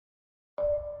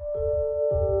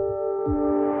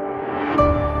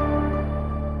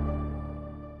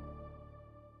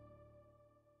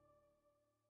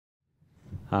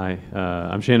Hi,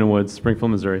 I'm Shannon Woods, Springfield,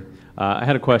 Missouri. I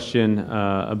had a question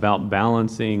about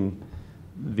balancing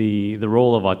the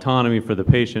role of autonomy for the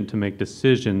patient to make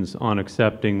decisions on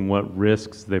accepting what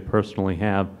risks they personally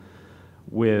have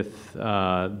with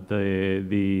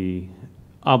the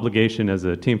obligation as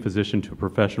a team physician to a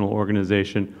professional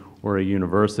organization or a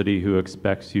university who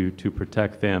expects you to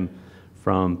protect them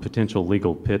from potential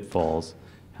legal pitfalls.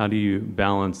 How do you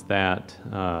balance that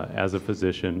as a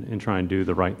physician and try and do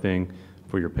the right thing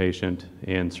for your patient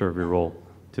and serve your role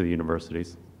to the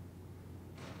universities?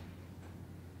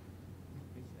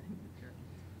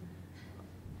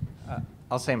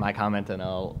 I'll say my comment, and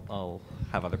I'll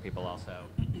have other people also.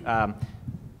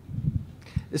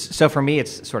 So for me,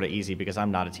 it's sort of easy because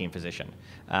I'm not a team physician.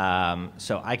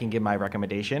 So I can give my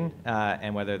recommendation,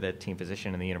 and whether the team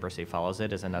physician in the university follows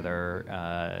it is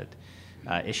another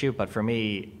issue. But for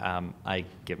me, I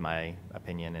give my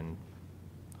opinion, and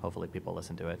hopefully people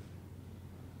listen to it.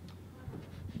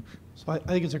 So I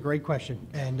think it's a great question,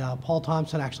 and Paul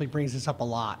Thompson actually brings this up a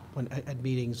lot at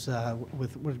meetings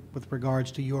with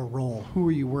regards to your role. Who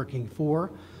are you working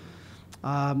for?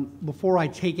 Before I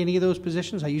take any of those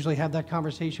positions, I usually have that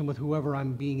conversation with whoever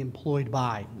I'm being employed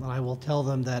by, and I will tell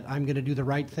them that I'm going to do the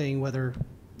right thing whether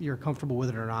you're comfortable with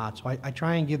it or not. So I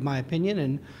try and give my opinion,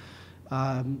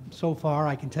 and so far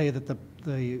I can tell you that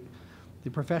the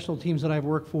professional teams that I've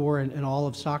worked for and all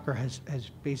of soccer has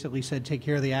basically said take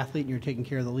care of the athlete and you're taking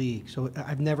care of the league. So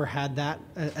I've never had that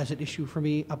as an issue for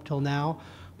me up till now.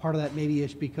 Part of that maybe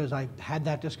is because I had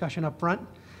that discussion up front,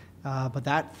 but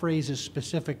that phrase is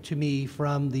specific to me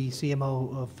from the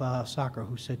CMO of soccer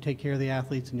who said take care of the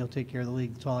athletes and you'll take care of the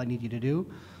league. That's all I need you to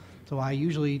do. So I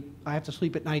have to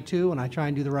sleep at night too, and I try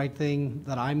and do the right thing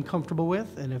that I'm comfortable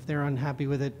with, and if they're unhappy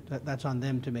with it, that's on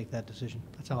them to make that decision.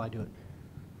 That's how I do it.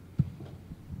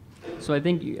 So I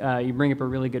think you bring up a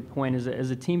really good point.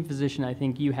 As a team physician, I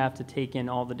think you have to take in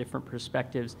all the different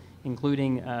perspectives,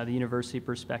 including the university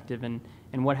perspective,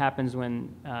 and what happens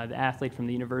when the athlete from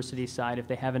the university side, if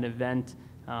they have an event,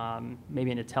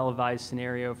 maybe in a televised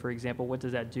scenario, for example, what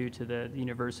does that do to the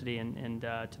university and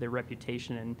to their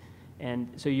reputation? And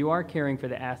so you are caring for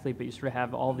the athlete, but you sort of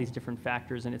have all these different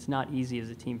factors, and it's not easy as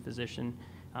a team physician.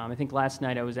 I think last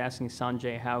night I was asking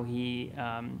Sanjay how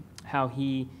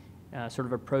he sort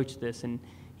of approach this, and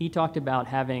he talked about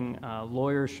having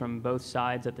lawyers from both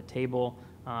sides at the table,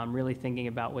 really thinking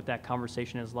about what that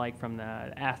conversation is like from the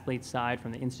athlete side,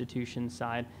 from the institution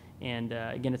side, and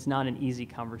again, it's not an easy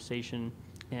conversation,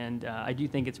 and I do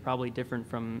think it's probably different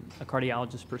from a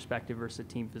cardiologist perspective versus a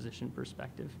team physician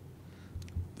perspective.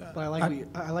 But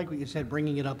I like what you said,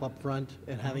 bringing it up front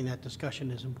and having that discussion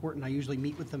is important. I usually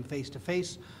meet with them face to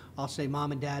face. I'll say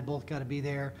mom and dad both got to be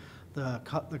there. The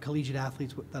collegiate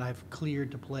athletes that I've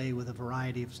cleared to play with a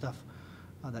variety of stuff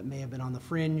that may have been on the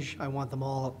fringe, I want them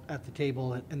all at the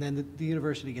table, and then the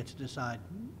university gets to decide.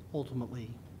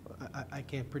 Ultimately, I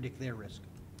can't predict their risk.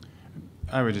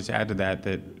 I would just add to that,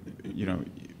 you know,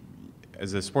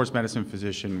 as a sports medicine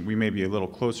physician, we may be a little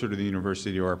closer to the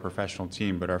university or our professional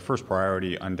team, but our first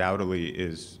priority undoubtedly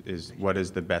is what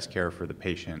is the best care for the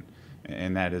patient,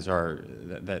 and that is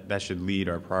that should lead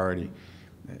our priority.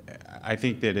 I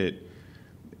think that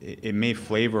it may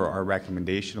flavor our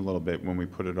recommendation a little bit when we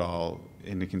put it all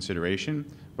into consideration,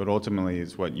 but ultimately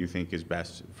it's what you think is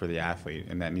best for the athlete,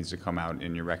 and that needs to come out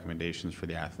in your recommendations for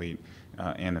the athlete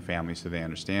and the family so they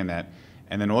understand that.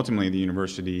 And then ultimately the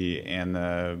university and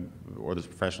or the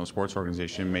professional sports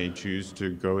organization may choose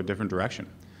to go a different direction.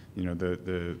 You know,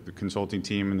 the consulting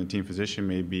team and the team physician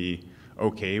may be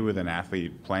okay with an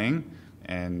athlete playing,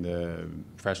 and the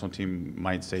professional team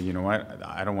might say, you know what,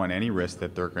 I don't want any risk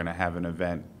that they're going to have an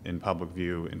event in public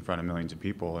view in front of millions of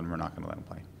people, and we're not going to let them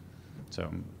play. So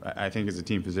I think as a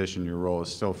team physician, your role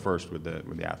is still first with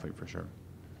the athlete for sure.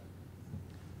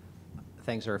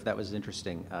 Thanks, Irv. That was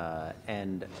interesting.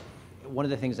 And one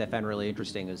of the things I found really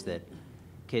interesting is that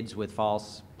kids with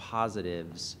false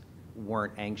positives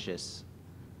weren't anxious,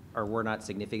 or were not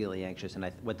significantly anxious.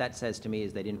 And what that says to me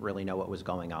is they didn't really know what was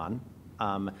going on.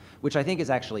 Which I think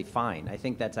is actually fine. I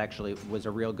think that's actually was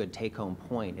a real good take-home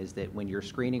point, is that when you're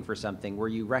screening for something where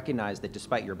you recognize that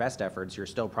despite your best efforts, you're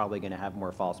still probably going to have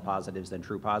more false positives than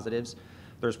true positives,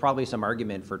 there's probably some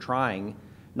argument for trying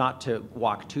not to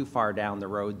walk too far down the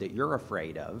road that you're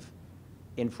afraid of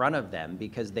in front of them,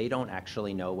 because they don't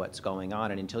actually know what's going on.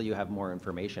 And until you have more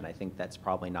information, I think that's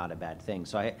probably not a bad thing.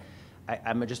 So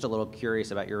I'm just a little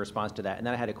curious about your response to that. And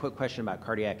then I had a quick question about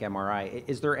cardiac MRI.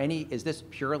 Is this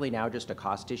purely now just a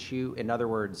cost issue? In other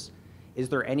words, is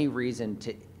there any reason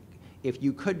to, if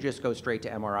you could just go straight to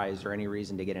MRI, is there any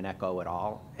reason to get an echo at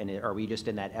all? And are we just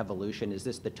in that evolution? Is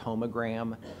this the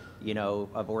tomogram, you know,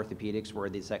 of orthopedics where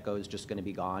this echo is just going to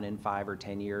be gone in 5 or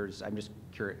 10 years? I'm just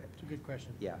curious. It's a good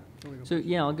question. Yeah. So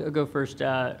yeah, I'll go first.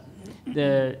 I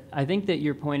think that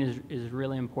your point is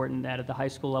really important, that at the high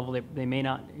school level, they may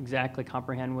not exactly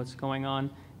comprehend what's going on.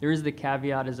 There is the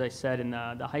caveat, as I said, in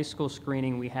the high school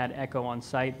screening, we had echo on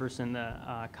site versus in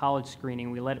the college screening,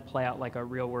 we let it play out like a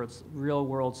real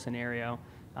world scenario.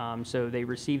 So they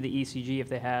received the ECG. If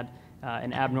they had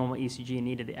an abnormal ECG and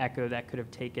needed the echo, that could have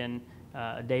taken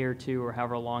a day or two, or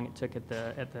however long it took at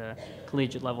the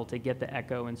collegiate level to get the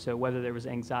echo. And so whether there was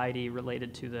anxiety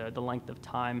related to the length of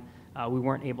time, we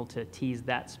weren't able to tease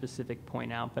that specific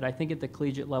point out. But I think at the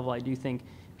collegiate level, I do think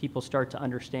people start to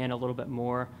understand a little bit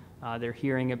more. They're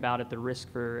hearing about it. The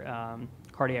risk for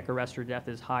cardiac arrest or death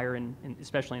is higher,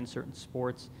 especially in certain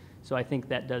sports. So I think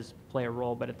that does play a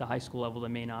role. But at the high school level, they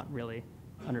may not really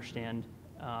understand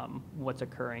what's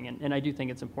occurring. And I do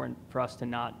think it's important for us to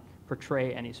not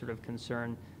portray any sort of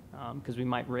concern, because we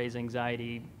might raise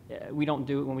anxiety. We don't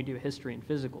do it when we do history and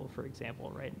physical, for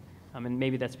example, right? And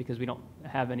maybe that's because we don't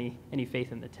have any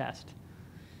faith in the test.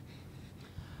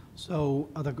 So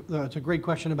it's a great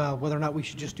question about whether or not we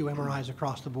should just do MRIs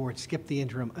across the board, skip the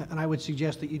interim. And I would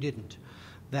suggest that you didn't,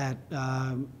 that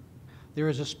there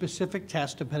is a specific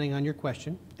test depending on your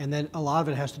question, and then a lot of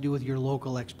it has to do with your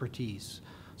local expertise.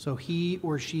 So he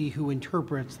or she who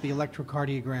interprets the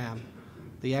electrocardiogram,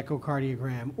 the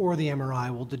echocardiogram, or the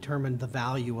MRI will determine the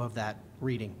value of that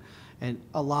reading. And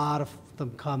a lot of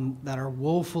them come that are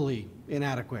woefully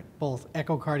inadequate, both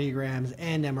echocardiograms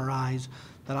and MRIs,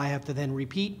 that I have to then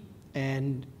repeat,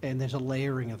 and there's a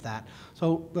layering of that.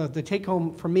 So the take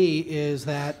home for me is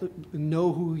that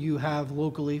know who you have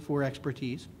locally for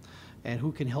expertise and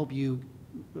who can help you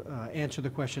answer the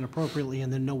question appropriately,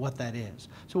 and then know what that is.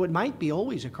 So it might be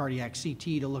always a cardiac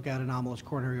CT to look at anomalous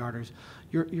coronary arteries.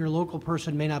 Your local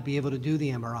person may not be able to do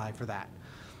the MRI for that.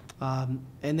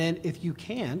 And then if you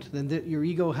can't, then your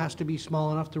ego has to be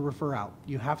small enough to refer out.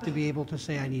 You have to be able to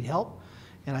say, I need help.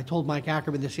 And I told Mike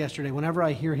Ackerman this yesterday. Whenever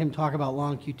I hear him talk about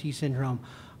long QT syndrome,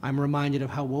 I'm reminded of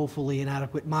how woefully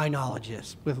inadequate my knowledge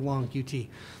is with long QT.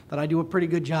 That I do a pretty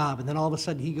good job, and then all of a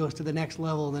sudden he goes to the next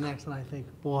level and the next, and I think,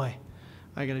 boy,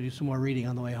 I got to do some more reading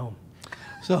on the way home.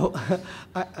 So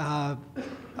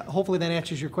hopefully that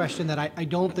answers your question, that I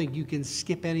don't think you can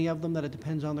skip any of them, that it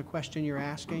depends on the question you're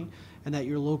asking, and that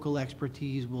your local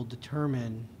expertise will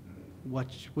determine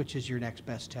which is your next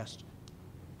best test.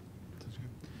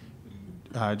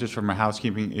 Just from a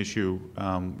housekeeping issue,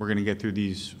 we're going to get through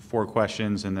these 4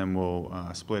 questions, and then we'll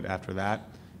split after that.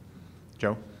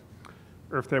 Joe?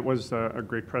 Irf, that was a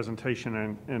great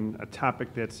presentation, and a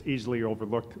topic that's easily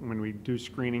overlooked when we do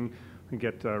screening. We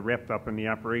get wrapped up in the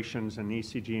operations and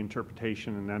ECG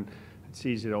interpretation, and then it's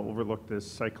easy to overlook this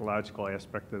psychological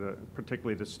aspect of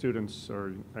particularly the students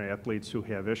or athletes who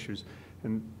have issues.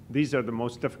 And these are the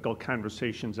most difficult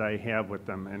conversations I have with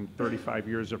them, and 35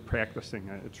 years of practicing,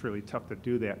 it's really tough to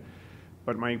do that.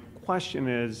 But my question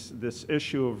is this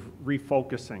issue of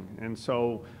refocusing. And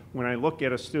so when I look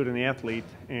at a student athlete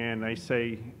and I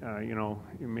say, you know,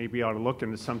 you maybe ought to look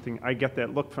into something, I get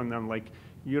that look from them like,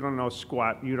 you don't know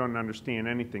squat, you don't understand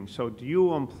anything. So do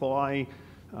you employ,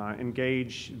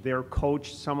 engage their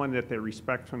coach, someone that they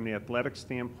respect from the athletic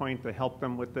standpoint, to help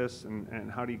them with this,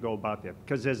 and how do you go about that?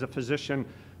 Because as a physician,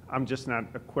 I'm just not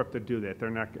equipped to do that.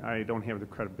 I don't have the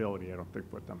credibility, I don't think,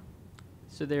 with them.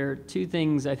 So there are 2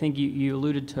 things. I think you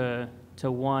alluded to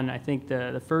one. I think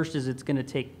the first is it's going to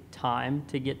take time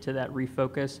to get to that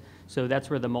refocus. So that's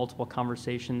where the multiple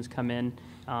conversations come in,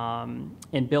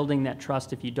 and building that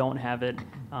trust if you don't have it.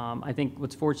 I think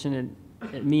what's fortunate,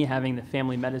 me having the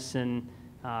family medicine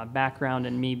background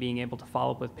and me being able to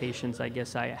follow up with patients, I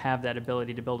guess I have that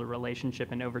ability to build a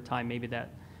relationship, and over time maybe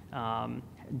that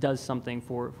does something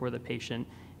for the patient.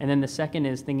 And then the second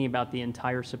is thinking about the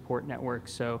entire support network.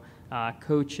 So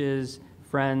coaches,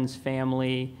 friends,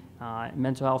 family,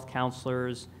 mental health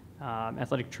counselors,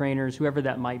 athletic trainers, whoever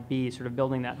that might be, sort of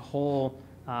building that whole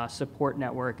support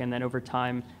network. And then over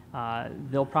time,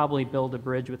 they'll probably build a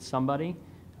bridge with somebody.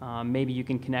 Maybe you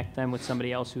can connect them with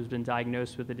somebody else who's been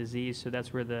diagnosed with a disease. So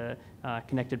that's where the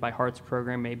Connected by Hearts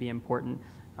program may be important.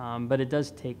 But it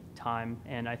does take time.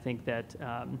 And I think that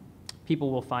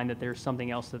people will find that there's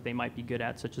something else that they might be good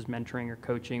at, such as mentoring or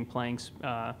coaching, playing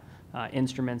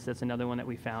instruments. That's another one that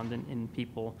we found in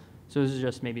people. So this is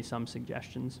just maybe some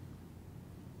suggestions.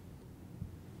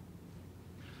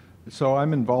 So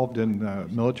I'm involved in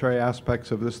military aspects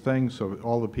of this thing, so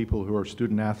all the people who are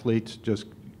student athletes, just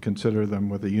consider them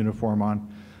with a uniform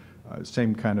on,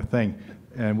 same kind of thing.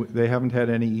 And they haven't had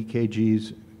any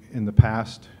EKGs in the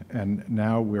past, and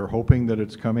now we're hoping that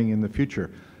it's coming in the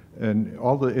future. And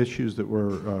all the issues that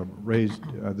were raised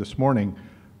this morning,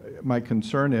 my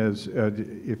concern is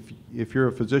if you're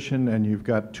a physician and you've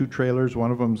got two trailers,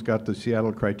 one of them's got the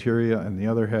Seattle criteria and the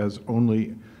other has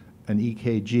only an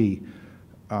EKG,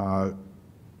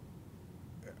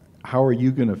 how are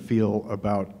you going to feel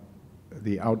about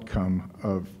the outcome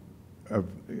of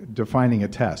defining a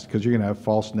test? Because you're going to have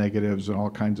false negatives and all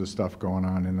kinds of stuff going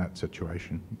on in that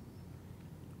situation.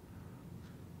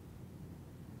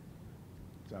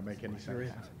 Does that make any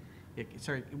sense?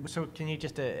 Sorry, so can you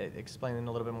just explain in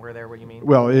a little bit more there what you mean?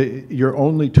 Well, your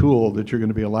only tool that you're going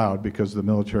to be allowed, because the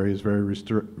military is very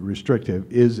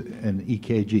restrictive, is an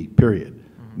EKG, period.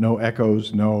 Mm-hmm. No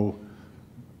echoes, no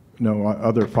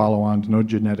other follow-ons, no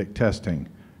genetic testing.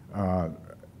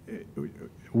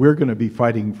 We're going to be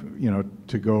fighting,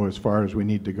 to go as far as we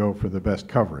need to go for the best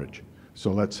coverage.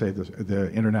 So let's say the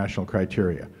international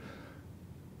criteria.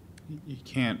 You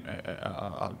can't.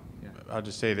 I'll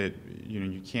just say that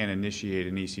you can't initiate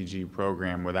an ECG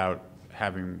program without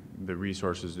having the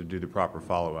resources to do the proper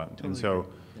follow-up. Totally. And so,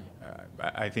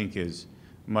 I think as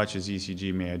much as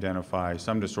ECG may identify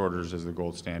some disorders as the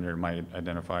gold standard, it might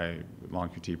identify long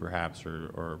QT perhaps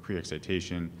or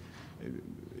pre-excitation.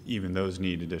 Even those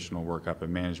need additional workup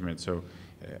and management. So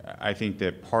I think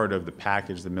that part of the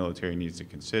package the military needs to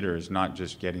consider is not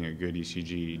just getting a good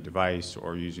ECG device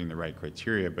or using the right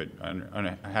criteria, but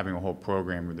having a whole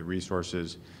program with the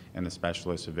resources and the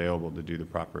specialists available to do the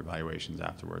proper evaluations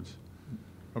afterwards.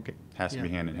 Okay. Has to be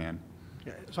hand in hand.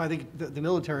 Yeah, so I think the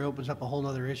military opens up a whole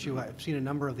other issue. I've seen a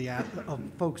number of of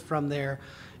folks from there,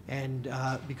 and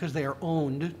because they are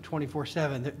owned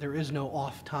 24/7, there is no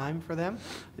off time for them.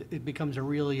 It becomes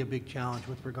really a big challenge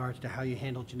with regards to how you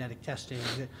handle genetic testing.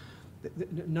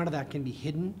 None of that can be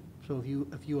hidden. So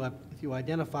if you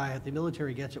identify it, the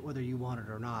military gets it whether you want it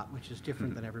or not, which is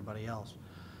different than everybody else.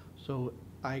 So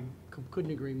I couldn't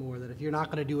agree more that if you're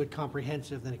not going to do it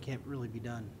comprehensive, then it can't really be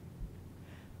done.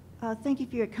 Thank you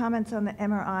for your comments on the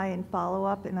MRI and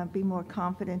follow-up, and I'll be more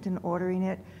confident in ordering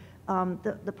it.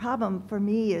 The problem for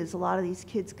me is a lot of these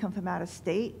kids come from out of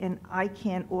state, and I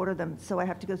can't order them, so I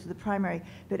have to go to the primary.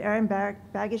 But Aaron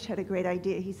Baggish had a great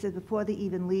idea. He said before they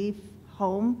even leave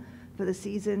home for the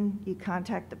season, you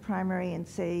contact the primary and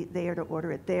say they are to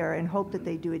order it there and hope that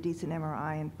they do a decent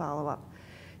MRI and follow-up.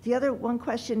 The other one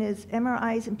question is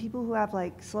MRIs in people who have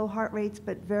like slow heart rates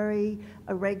but very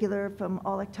irregular from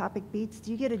all ectopic beats.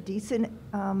 Do you get a decent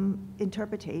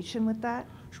interpretation with that?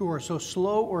 Sure. So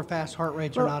slow or fast heart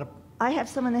rates are not a... I have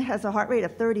someone that has a heart rate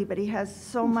of 30, but he has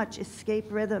so much escape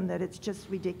rhythm that it's just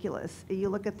ridiculous. You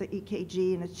look at the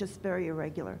EKG and it's just very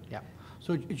irregular. Yeah.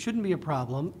 So it shouldn't be a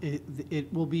problem.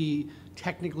 It will be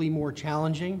technically more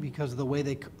challenging because of the way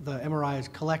the MRI is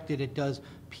collected. It does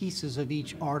pieces of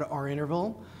each R to R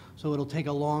interval, so it'll take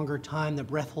a longer time. The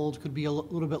breath holds could be a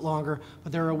little bit longer,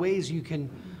 but there are ways you can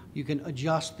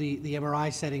adjust the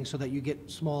MRI setting so that you get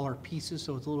smaller pieces,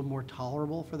 so it's a little more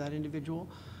tolerable for that individual.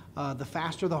 The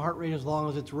faster the heart rate, as long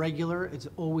as it's regular, it's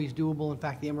always doable. In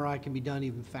fact, the MRI can be done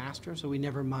even faster, so we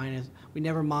never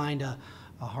mind a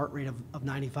heart rate of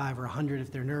 95 or 100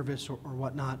 if they're nervous or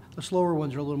whatnot. The slower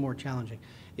ones are a little more challenging.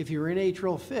 If you're in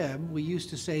atrial fib, we used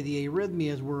to say the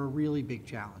arrhythmias were a really big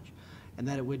challenge and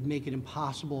that it would make it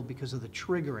impossible because of the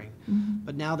triggering. Mm-hmm.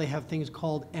 But now they have things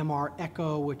called MR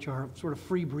echo, which are sort of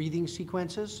free breathing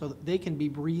sequences, so that they can be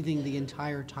breathing the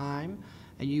entire time,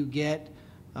 and you get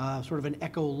sort of an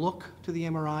echo look to the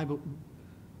MRI,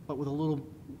 but with a little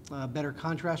better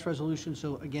contrast resolution.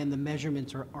 So again, the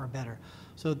measurements are better.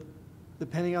 So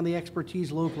depending on the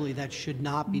expertise locally, that should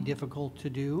not be difficult to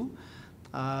do.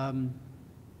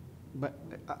 But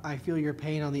I feel your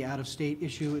pain on the out-of-state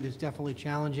issue. It is definitely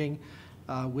challenging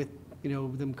with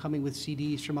them coming with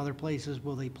CDs from other places.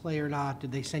 Will they play or not?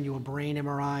 Did they send you a brain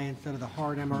MRI instead of the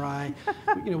heart MRI?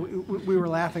 We were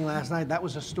laughing last night. That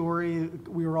was a story.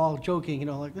 We were all joking.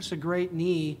 Like, this is a great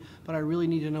knee, but I really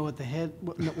need to know what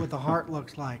the heart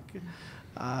looks like.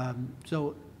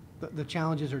 So the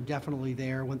challenges are definitely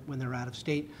there when they're out of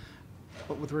state.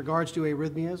 But with regards to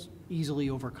arrhythmias, easily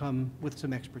overcome with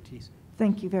some expertise.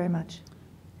 Thank you very much.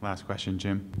 Last question,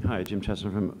 Jim. Hi, Jim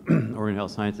Chestnut from Oregon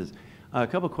Health Sciences. A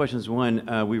couple of questions. One,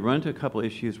 we run into a couple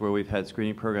issues where we've had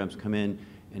screening programs come in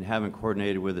and haven't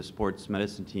coordinated with the sports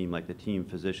medicine team, like the team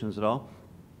physicians at all.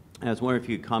 And I was wondering if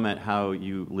you could comment how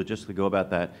you logistically go about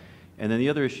that. And then the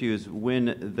other issue is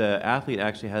when the athlete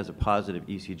actually has a positive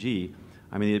ECG,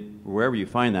 I mean, wherever you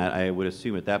find that, I would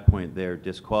assume at that point they're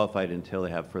disqualified until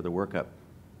they have further workup.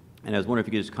 And I was wondering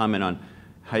if you could just comment on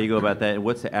how you go about that and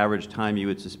what's the average time you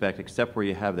would suspect, except where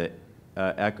you have the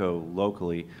echo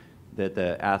locally that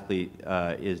the athlete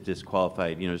is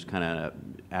disqualified, just kind of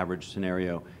an average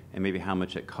scenario, and maybe how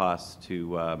much it costs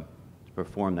to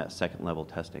perform that second level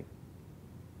testing.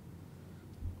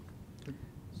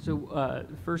 So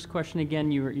first question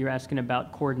again, you're asking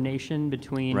about coordination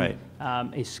between Right.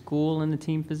 A school and the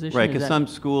team physician? Right, Is because that- some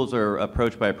schools are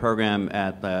approached by a program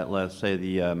at, let's say,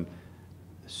 the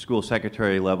school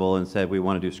secretary level and said, we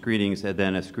want to do screenings, and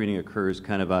then a screening occurs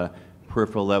kind of a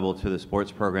peripheral level to the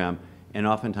sports program, and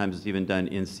oftentimes it's even done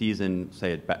in season,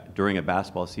 say during a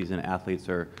basketball season, athletes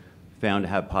are found to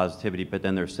have positivity, but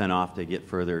then they're sent off to get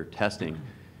further testing.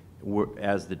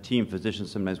 As the team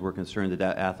physicians, sometimes we're concerned that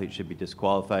that athlete should be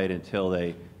disqualified until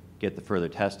they get the further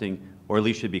testing, or at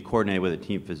least should be coordinated with a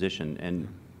team physician. And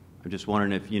I'm just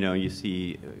wondering if you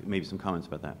see maybe some comments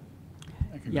about that.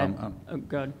 I can Yeah, comment.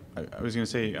 go ahead. I was going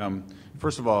to say,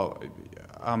 first of all,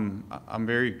 I'm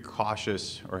very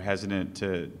cautious or hesitant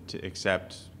to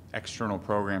accept external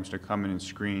programs to come in and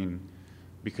screen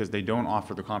because they don't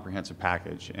offer the comprehensive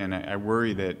package. And I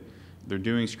worry that they're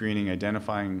doing screening,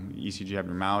 identifying ECG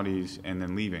abnormalities, and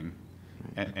then leaving,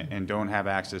 and don't have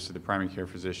access to the primary care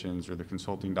physicians or the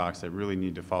consulting docs that really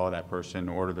need to follow that person,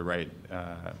 order the right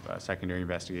secondary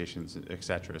investigations, et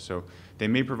cetera. So they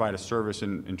may provide a service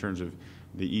in terms of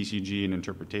the ECG and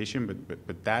interpretation,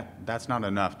 but that's not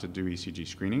enough to do ECG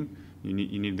screening. You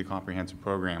need the comprehensive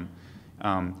program.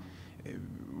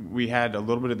 We had a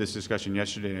little bit of this discussion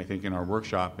yesterday, I think, in our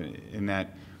workshop, in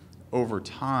that over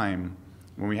time,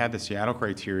 when we had the Seattle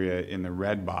criteria in the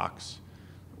red box,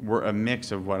 were a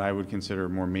mix of what I would consider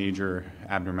more major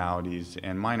abnormalities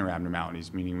and minor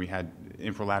abnormalities, meaning we had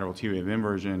infralateral T-wave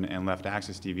inversion and left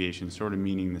axis deviation sort of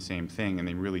meaning the same thing, and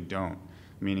they really don't.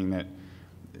 Meaning that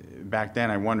back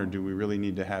then I wondered, do we really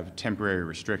need to have temporary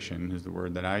restriction, is the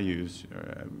word that I use,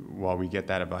 while we get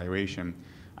that evaluation.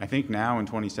 I think now in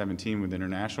 2017 with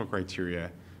international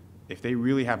criteria, if they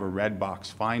really have a red box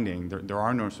finding, there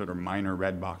are no sort of minor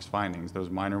red box findings. Those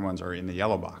minor ones are in the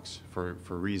yellow box for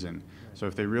a reason. So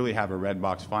if they really have a red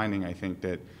box finding, I think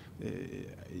that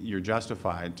you're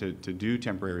justified to do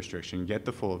temporary restriction, get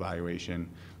the full evaluation,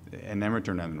 and then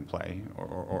return them to play,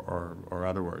 or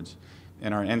other words.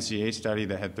 In our NCAA study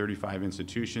that had 35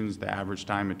 institutions, the average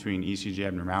time between ECG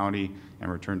abnormality and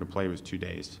return to play was 2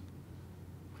 days.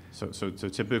 So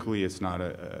typically it's not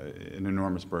an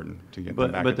enormous burden to get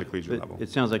them back at the collegiate level. It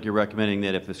sounds like you're recommending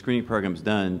that if the screening program's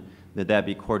done, that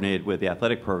be coordinated with the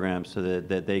athletic program so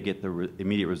that they get the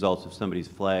immediate results if somebody's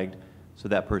flagged, so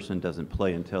that person doesn't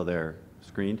play until they're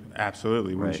screened?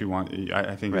 Absolutely. Once you want,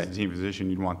 I think as a Right. team physician,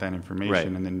 you'd want that information, Right.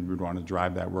 and then you'd want to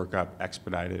drive that work up,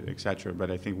 expedite it, et cetera.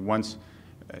 But I think once,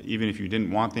 even if you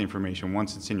didn't want the information,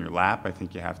 once it's in your lap, I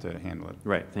think you have to handle it.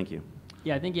 Right, thank you.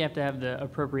 Yeah, I think you have to have the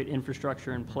appropriate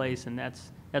infrastructure in place, and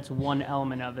that's one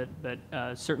element of it. But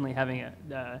certainly having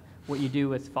what you do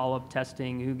with follow-up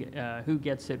testing, who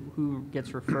gets it, who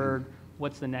gets referred,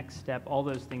 what's the next step, all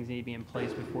those things need to be in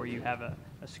place before you have a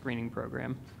screening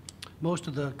program. Most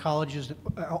of the colleges,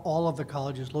 all of the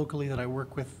colleges locally that I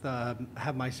work with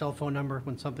have my cell phone number.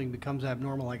 When something becomes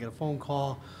abnormal, I get a phone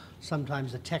call,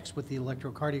 sometimes a text with the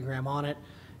electrocardiogram on it,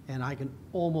 and I can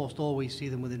almost always see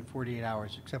them within 48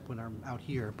 hours, except when I'm out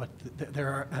here. But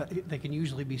they can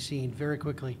usually be seen very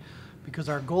quickly, because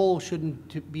our goal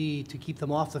shouldn't be to keep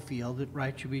them off the field,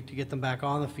 right? It should be to get them back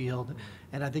on the field.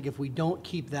 And I think if we don't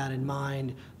keep that in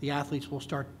mind, the athletes will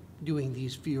start doing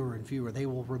these fewer and fewer. They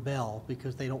will rebel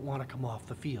because they don't want to come off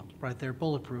the field, right? They're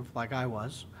bulletproof, like I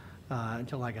was,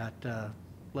 until I got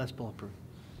less bulletproof.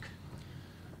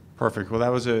 Perfect. Well,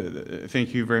 that was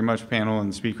thank you very much, panel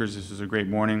and speakers. This was a great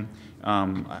morning.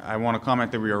 I want to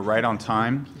comment that we are right on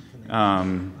time.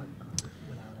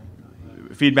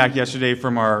 Feedback yesterday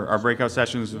from our breakout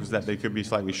sessions was that they could be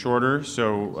slightly shorter.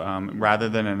 So rather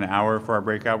than an hour for our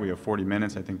breakout, we have 40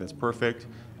 minutes. I think that's perfect.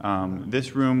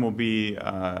 This room will be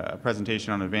a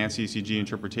presentation on advanced ECG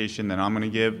interpretation that I'm going to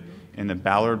give. In the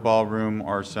Ballard Ballroom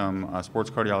are some sports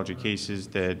cardiology cases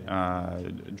that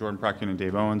Jordan Proctor and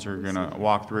Dave Owens are going to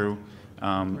walk through.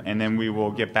 And then we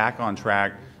will get back on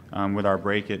track with our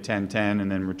break at 10:10 and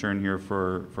then return here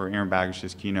for Aaron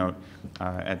Bagish's keynote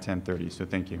at 10:30. So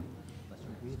thank you.